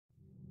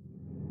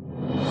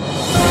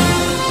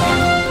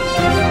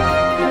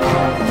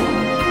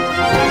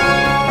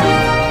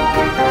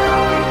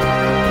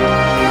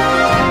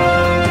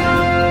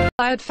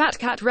Fat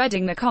Cat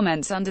reading the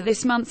comments under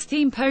this month's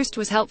theme post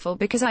was helpful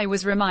because I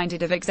was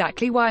reminded of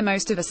exactly why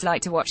most of us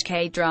like to watch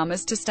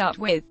K-dramas to start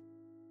with.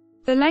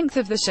 The length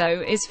of the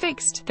show is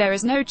fixed, there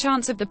is no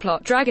chance of the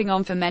plot dragging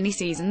on for many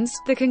seasons,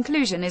 the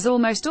conclusion is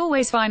almost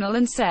always final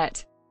and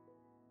set.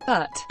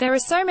 But there are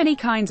so many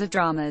kinds of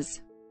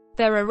dramas.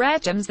 There are rare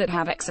gems that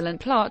have excellent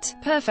plot,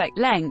 perfect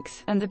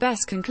length, and the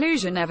best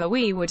conclusion ever.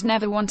 We would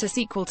never want a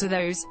sequel to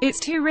those, it's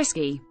too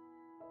risky.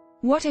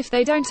 What if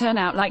they don't turn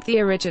out like the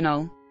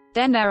original?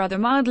 Then there are the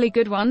mildly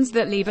good ones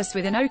that leave us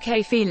with an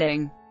okay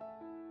feeling.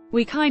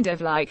 We kind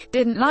of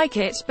didn't like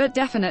it, but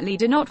definitely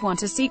do not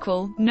want a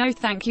sequel, no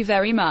thank you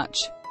very much.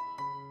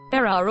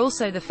 There are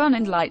also the fun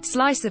and light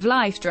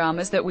slice-of-life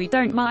dramas that we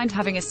don't mind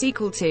having a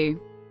sequel to.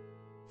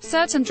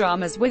 Certain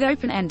dramas with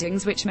open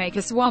endings which make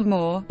us want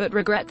more, but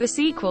regret the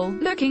sequel,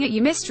 looking at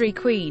you Mystery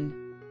Queen.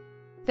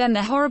 Then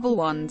the horrible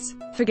ones.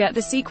 Forget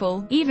the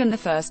sequel, even the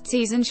first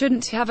season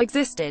shouldn't have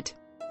existed.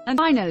 And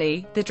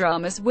finally, the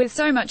dramas with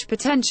so much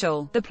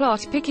potential, the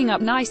plot picking up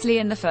nicely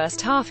in the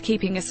first half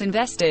keeping us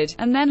invested,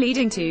 and then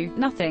leading to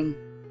nothing.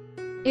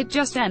 It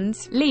just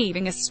ends,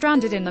 leaving us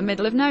stranded in the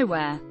middle of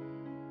nowhere.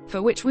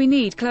 For which we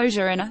need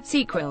closure in a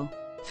sequel.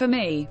 For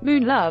me,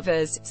 Moon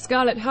Lovers,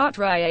 Scarlet Heart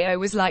Ryo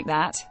was like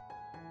that.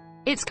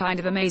 It's kind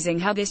of amazing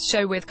how this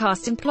show with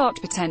cast and plot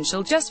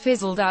potential just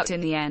fizzled out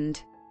in the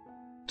end.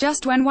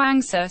 Just when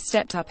Wang Se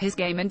stepped up his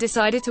game and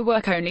decided to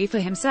work only for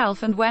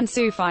himself, and when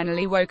Soo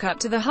finally woke up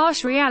to the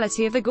harsh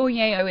reality of the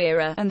Goryeo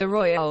era and the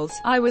royals,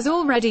 I was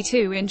all ready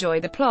to enjoy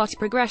the plot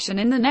progression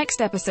in the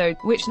next episode,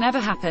 which never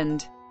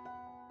happened.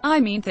 I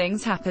mean,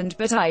 things happened,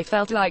 but I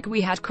felt like we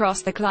had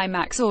crossed the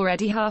climax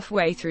already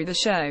halfway through the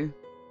show.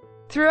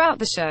 Throughout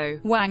the show,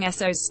 Wang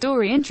Se's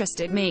story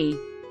interested me.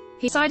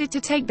 He decided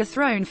to take the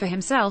throne for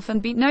himself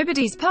and be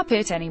nobody's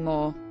puppet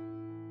anymore.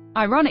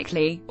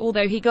 Ironically,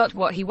 although he got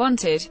what he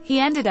wanted, he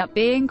ended up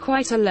being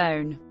quite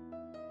alone.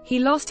 He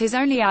lost his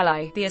only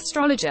ally, the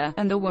astrologer,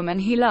 and the woman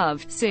he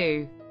loved,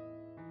 Soo.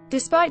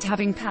 Despite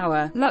having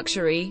power,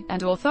 luxury,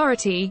 and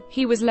authority,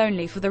 he was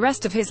lonely for the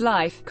rest of his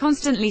life,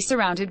 constantly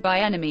surrounded by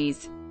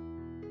enemies.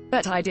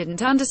 But I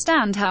didn't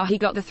understand how he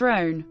got the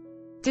throne.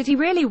 Did he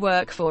really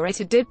work for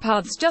it, or did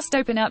paths just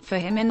open up for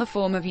him in the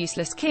form of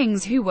useless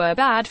kings who were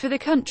bad for the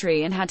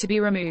country and had to be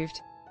removed?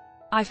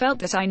 I felt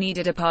that I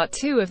needed a part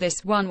 2 of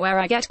this, one where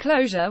I get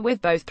closure with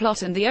both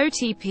plot and the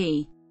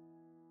OTP.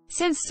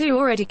 Since Soo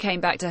already came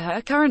back to her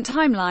current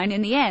timeline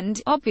in the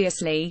end,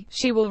 obviously,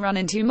 she will run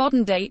into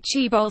modern-day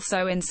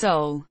Chibolso in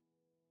Seoul.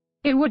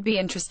 It would be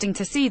interesting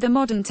to see the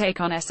modern take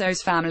on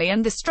So's family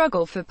and the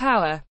struggle for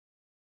power.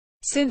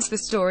 Since the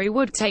story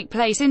would take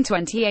place in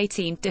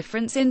 2018,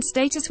 difference in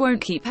status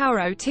won't keep our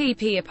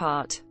OTP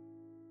apart.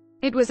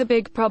 It was a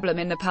big problem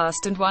in the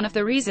past and one of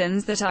the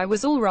reasons that I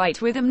was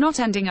alright with them not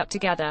ending up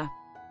together.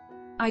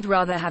 I'd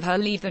rather have her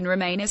leave than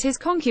remain as his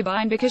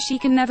concubine because she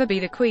can never be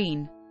the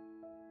queen.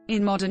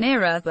 In modern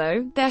era,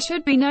 though, there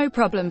should be no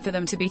problem for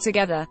them to be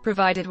together,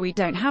 provided we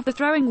don't have the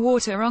throwing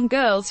water on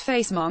girl's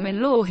face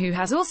mom-in-law who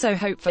has also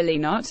hopefully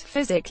not,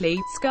 physically,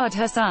 scarred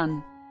her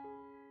son.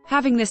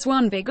 Having this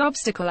one big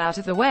obstacle out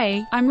of the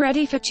way, I'm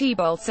ready for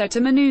Chibolso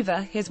to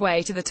maneuver his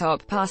way to the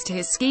top past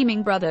his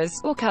scheming brothers,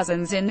 or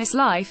cousins in this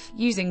life,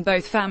 using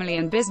both family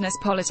and business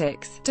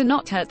politics, to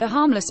not hurt the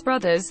harmless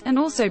brothers, and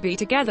also be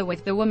together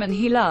with the woman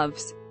he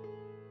loves.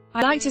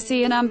 I like to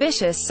see an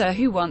ambitious Sir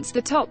who wants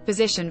the top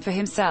position for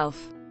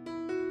himself.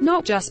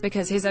 Not just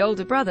because his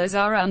older brothers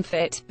are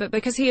unfit, but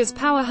because he is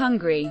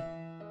power-hungry.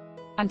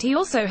 And he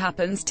also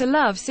happens to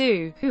love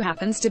Soo, who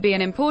happens to be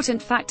an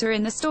important factor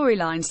in the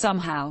storyline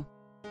somehow.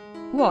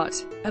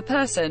 What? A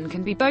person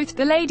can be both.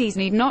 The ladies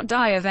need not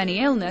die of any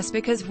illness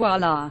because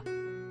voila!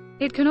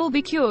 It can all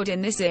be cured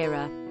in this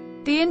era.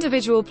 The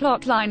individual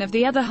plotline of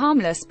the other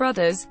harmless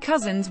brothers,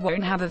 cousins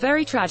won't have a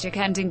very tragic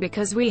ending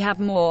because we have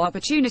more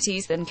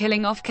opportunities than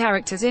killing off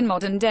characters in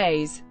modern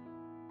days.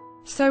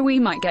 So we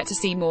might get to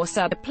see more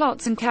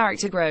subplots and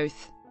character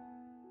growth.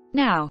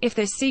 Now, if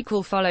this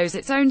sequel follows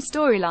its own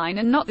storyline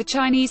and not the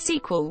Chinese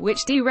sequel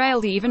which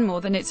derailed even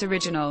more than its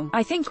original,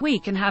 I think we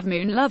can have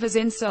Moon Lovers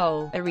in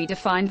Seoul, a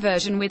redefined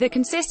version with a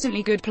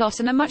consistently good plot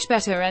and a much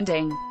better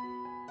ending.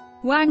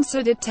 Wang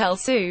Se did tell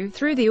Soo,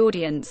 through the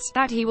audience,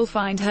 that he will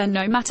find her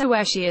no matter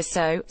where she is,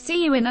 so,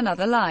 see you in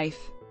another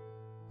life.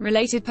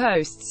 Related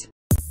posts.